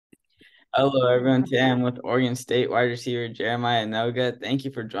Hello, everyone. Today I'm with Oregon State wide receiver Jeremiah Noga. Thank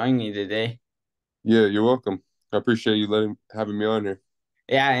you for joining me today. Yeah, you're welcome. I appreciate you letting having me on here.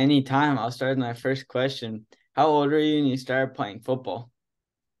 Yeah, anytime. I'll start with my first question. How old were you when you started playing football?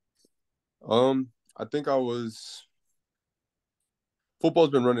 I think I was football's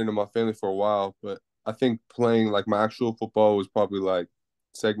been running in my family for a while, but I think playing like my actual football was probably like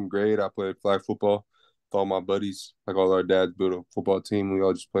second grade. I played flag football with all my buddies. Like all our dads built a football team. We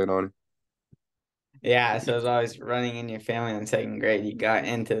all just played on it. Yeah, so it was always running in your family in second grade. You got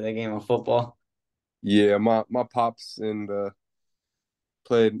into the game of football. Yeah, my pops and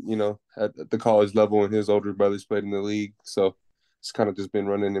played, at the college level, and his older brothers played in the league. So it's kind of just been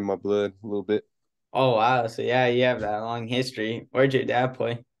running in my blood a little bit. Oh, wow. So, yeah, you have that long history. Where'd your dad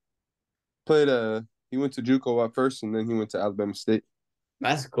play? Played he went to JUCO at first, and then he went to Alabama State.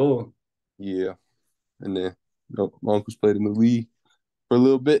 That's cool. Yeah, and then my uncles played in the league for a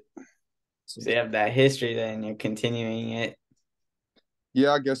little bit. So So, you have that history then. You're continuing it.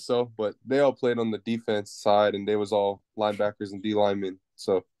 yeah, I guess so. But they all played on the defense side, and they was all linebackers and D linemen.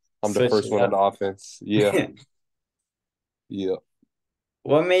 So I'm the Switch first it one on the up. offense. Yeah, yeah.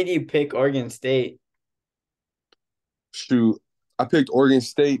 What made you pick Oregon State? Shoot, I picked Oregon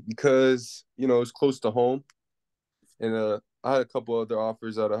State because it's close to home, and I had a couple other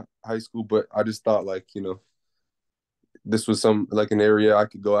offers out of high school, but I just thought like this was some like an area I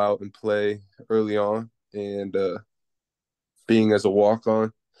could go out and play early on, and being as a walk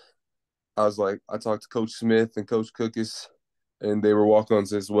on, I was like I talked to Coach Smith and Coach Cookus, and they were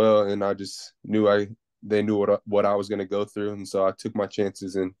walk-ons as well. And I just knew they knew what I was going to go through, and so I took my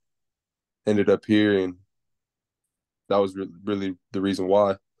chances and ended up here. And that was really the reason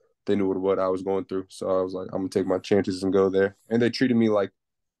why they knew what I was going through. So I was like, I'm gonna take my chances and go there. And they treated me like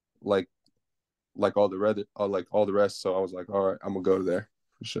like all the rest. So I was like, all right, I'm gonna go there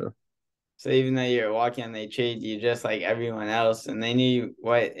for sure. So even though you're walking, they treated you just like everyone else, and they knew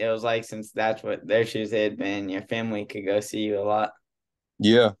what it was like since that's what their shoes had been. Your family could go see you a lot.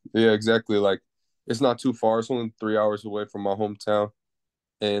 Yeah, yeah, exactly. Like it's not too far. It's only 3 hours away from my hometown.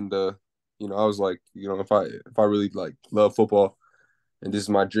 And I was like, if I really like love football and this is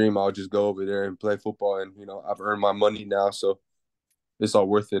my dream, I'll just go over there and play football. And I've earned my money now, so it's all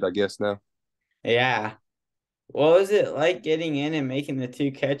worth it, I guess. Now Yeah. What was it like getting in and making the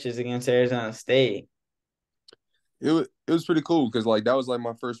two catches against Arizona State? it was pretty cool because like that was like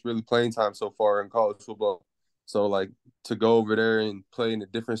my first really playing time so far in college football. So like to go over there and play in a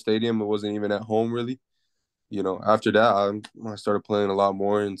different stadium, it wasn't even at home really. After that, I started playing a lot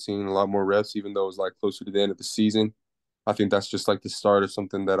more and seeing a lot more reps, even though it was like closer to the end of the season. I think that's just like the start of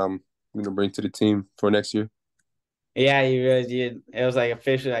something that I'm going to bring to the team for next year. Yeah, you realized you it was like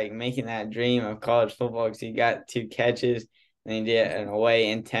officially like making that dream of college football because you got two catches and you did an away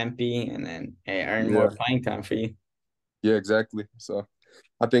in Tempe and then it earned more Yeah, playing time for you. yeah, exactly. So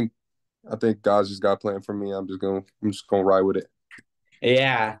I think I think God's just got a plan for me. I'm just gonna ride with it.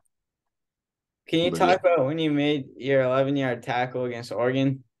 Yeah. Can you But yeah, talk about when you made your 11-yard tackle against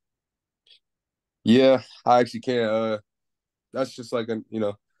Oregon? yeah, I actually can't. That's just like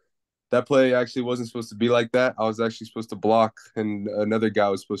that play actually wasn't supposed to be like that. I was actually supposed to block, and another guy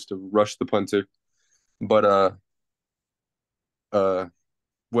was supposed to rush the punter. But uh,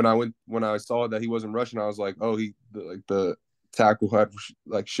 when I saw that he wasn't rushing, I was like, oh, like the tackle had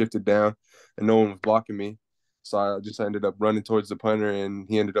like shifted down, and no one was blocking me. So I just ended up running towards the punter, and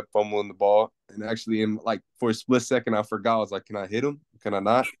he ended up fumbling the ball. And actually, in like for a split second, I forgot. I was like, can I hit him? Can I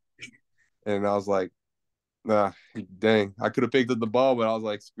not? And I was like, nah, dang, I could have picked up the ball, but I was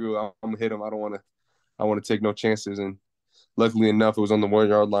like, screw, it, I'm gonna hit him. I don't want to. I want to take no chances. And luckily enough, it was on the 1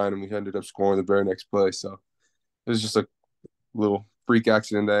 yard line, and we ended up scoring the very next play. So it was just a little freak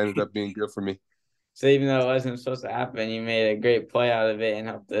accident that ended up being good for me. So even though it wasn't supposed to happen, you made a great play out of it and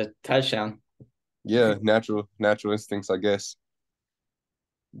helped the touchdown. Yeah, natural instincts, I guess.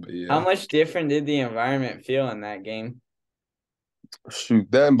 But How yeah, much different did the environment feel in that game? shoot,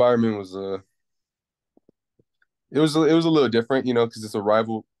 that environment was it was a little different, because it's a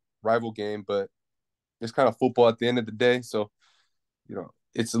rival game, but it's kind of football at the end of the day. So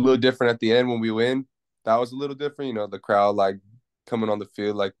it's a little different at the end when we win. That was a little different, the crowd like coming on the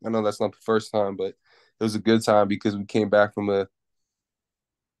field. Like I know that's not the first time, but it was a good time because we came back from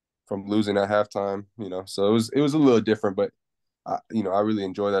losing at halftime. So it was a little different, but I really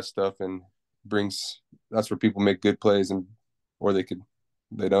enjoy that stuff and brings that's where people make good plays and or they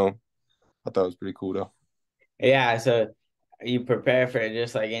don't. I thought it was pretty cool though. Yeah, so you prepare for it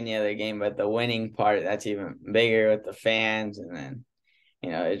just like any other game, but the winning part, that's even bigger with the fans, and then,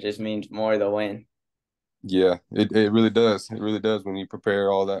 it just means more the win. Yeah, it really does. It really does when you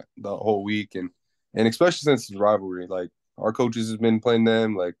prepare all that the whole week and especially since it's rivalry. Like our coaches has been playing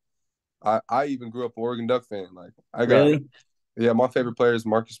them. Like I even grew up an Oregon Duck fan. Like I got Really? yeah, my favorite player is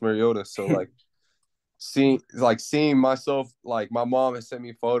Marcus Mariota. So seeing myself like my mom has sent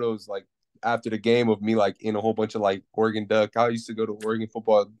me photos like after the game of me like in a whole bunch of like Oregon Duck. I used to go to Oregon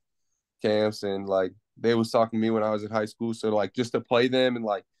football camps and like they was talking to me when I was in high school. So like just to play them and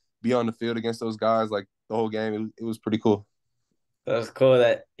like be on the field against those guys like the whole game, it was pretty cool. So it's cool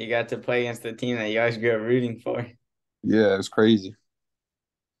that you got to play against the team that you guys grew up rooting for. Yeah, it was crazy.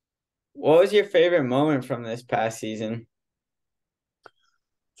 What was your favorite moment from this past season?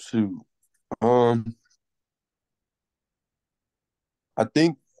 Shoot. Um, I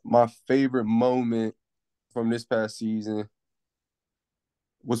think my favorite moment from this past season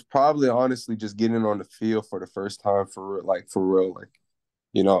was probably honestly just getting on the field for the first time for real, like for real. Like,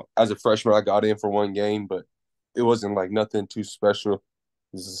 as a freshman I got in for one game, but it wasn't like nothing too special. It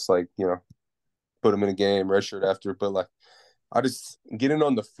was just like, put them in a game, redshirt after. But like I just getting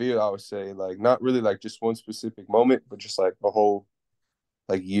on the field, I would say, like not really like just one specific moment, but just like a whole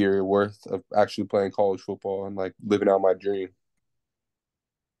like year worth of actually playing college football and like living out my dream.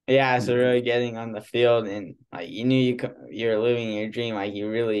 Yeah, so really getting on the field and like you knew you were living your dream, like you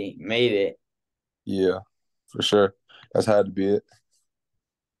really made it. Yeah, for sure. That's had to be it.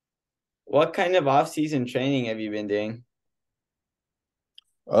 What kind of off-season training have you been doing?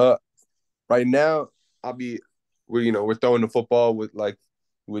 Uh, right now, I'll be we're throwing the football with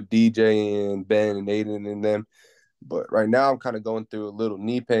DJ and Ben and Aiden and them. But right now, I'm kind of going through a little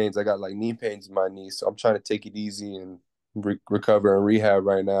knee pains. I got like knee pains in my knee, so I'm trying to take it easy and recover and rehab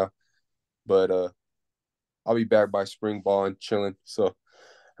right now. But I'll be back by spring ball and chilling. So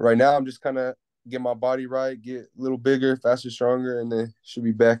right now, I'm just kind of get my body right, get a little bigger, faster, stronger, and then should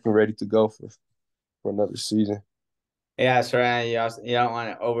be back and ready to go for another season. Yeah, so right now you don't want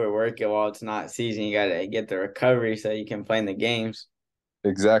to overwork it while it's not season. You gotta get the recovery so you can play in the games.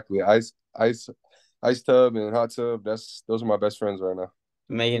 Exactly. Ice tub and hot tub. Those are my best friends right now.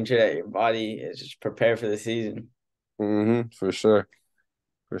 Making sure that your body is just prepared for the season. For sure.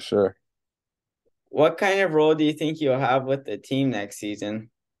 For sure. What kind of role do you think you'll have with the team next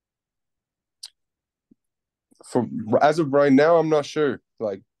season? For as of right now, I'm not sure.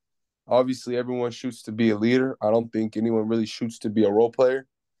 Like obviously everyone shoots to be a leader. I don't think anyone really shoots to be a role player.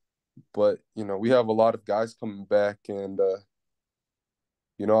 But, we have a lot of guys coming back and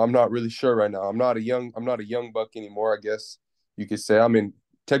I'm not really sure right now. I'm not a young buck anymore, I guess you could say. I mean,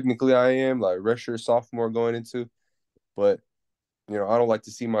 technically I am like redshirt sophomore going into, but I don't like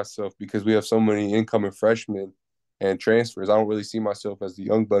to see myself because we have so many incoming freshmen and transfers. I don't really see myself as the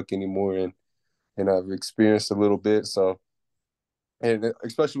young buck anymore, and I've experienced a little bit. So, and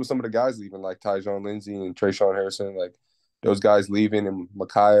especially with some of the guys leaving, like Tyjon Lindsey and Trayshawn Harrison, like those guys leaving and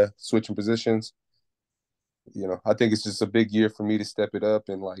Micaiah switching positions. I think it's just a big year for me to step it up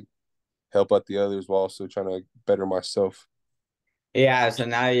and like help out the others while also trying to better myself. Yeah, so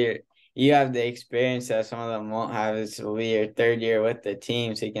now you have the experience that some of them won't have. This will be your third year with the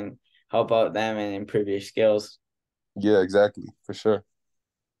team, so you can help out them and improve your skills. Yeah, exactly, for sure.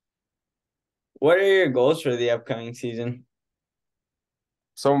 What are your goals for the upcoming season?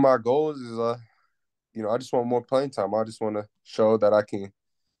 Some of my goals is I just want more playing time. I just want to show that I can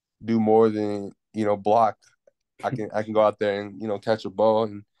do more than block. I can go out there and catch a ball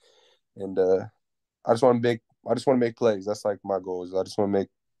and I just want to make plays. That's like my goals. I just want to make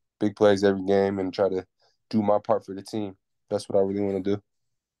big plays every game and try to do my part for the team. That's what I really want to do.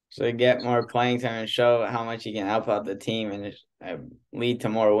 So get more playing time and show how much you can help out the team and lead to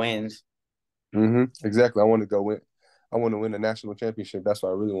more wins Exactly. I want to go win. I want to win a national championship. That's what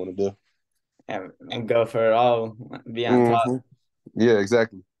I really want to do. and go for it all, be on top. hmm Yeah,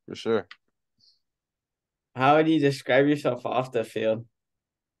 exactly. For sure. How would you describe yourself off the field?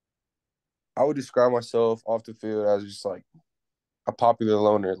 I would describe myself off the field as just like a popular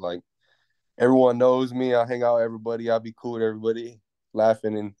loner. Like everyone knows me. I hang out with everybody. I'll be cool with everybody,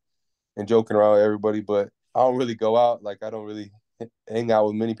 laughing and joking around with everybody. But I don't really go out. Like I don't really hang out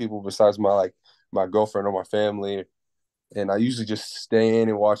with many people besides my girlfriend or my family. And I usually just stay in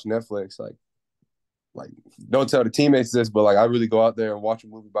and watch Netflix. Like don't tell the teammates this, but like I really go out there and watch a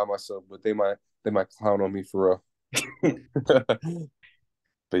movie by myself. But they might clown on me for real.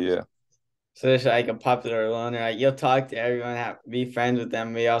 But yeah. So it's like a popular loner. Like you'll talk to everyone, be friends with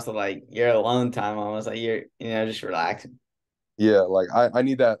them, but you also like your alone time almost like you're just relaxing. Yeah, like I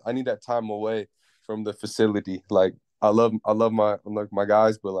need that time away from the facility. Like I love my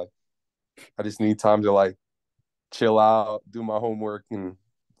guys, but like I just need time to like chill out, do my homework and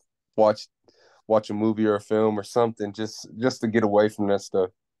watch watch a movie or a film or something, just to get away from that stuff.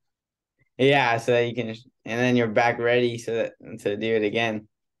 Yeah, so that you can, and then you're back ready so that to do it again.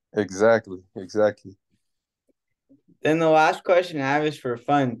 Exactly, exactly. Then the last question I have is for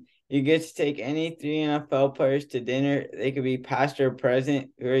fun. You get to take any three NFL players to dinner. They could be past or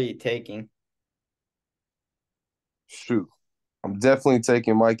present. Who are you taking? Shoot, I'm definitely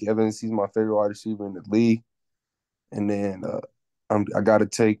taking Mike Evans. He's my favorite wide receiver in the league. And then I gotta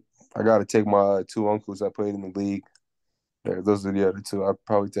take my two uncles that played in the league. Those are the other two. I'd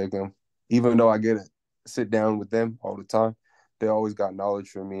probably take them, even though I get to sit down with them all the time. They always got knowledge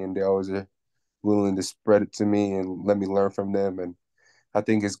from me, and they always are willing to spread it to me and let me learn from them. And I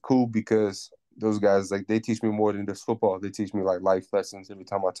think it's cool because those guys like they teach me more than just football. They teach me like life lessons every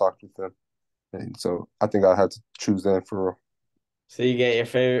time I talk with them. And so I think I had to choose them for real. So you get your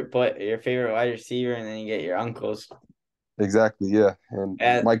favorite your favorite wide receiver, and then you get your uncles. Exactly, yeah. And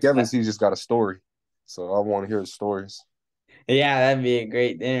Yeah, Mike Evans, he's just got a story. So I want to hear his stories. yeah, that'd be a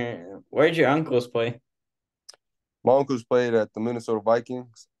great dinner. Where'd your uncles play? My uncles played at the Minnesota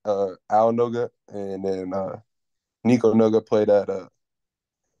Vikings, Al Noga, and then Nico Noga played at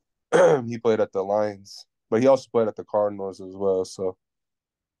he played at the Lions, but he also played at the Cardinals as well. So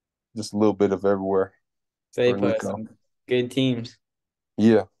just a little bit of everywhere So they for put Nico. some good teams.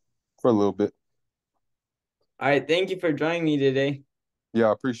 Yeah, for a little bit. All right, thank you for joining me today. Yeah,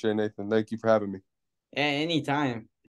 I appreciate it, Nathan. Thank you for having me. Yeah, anytime.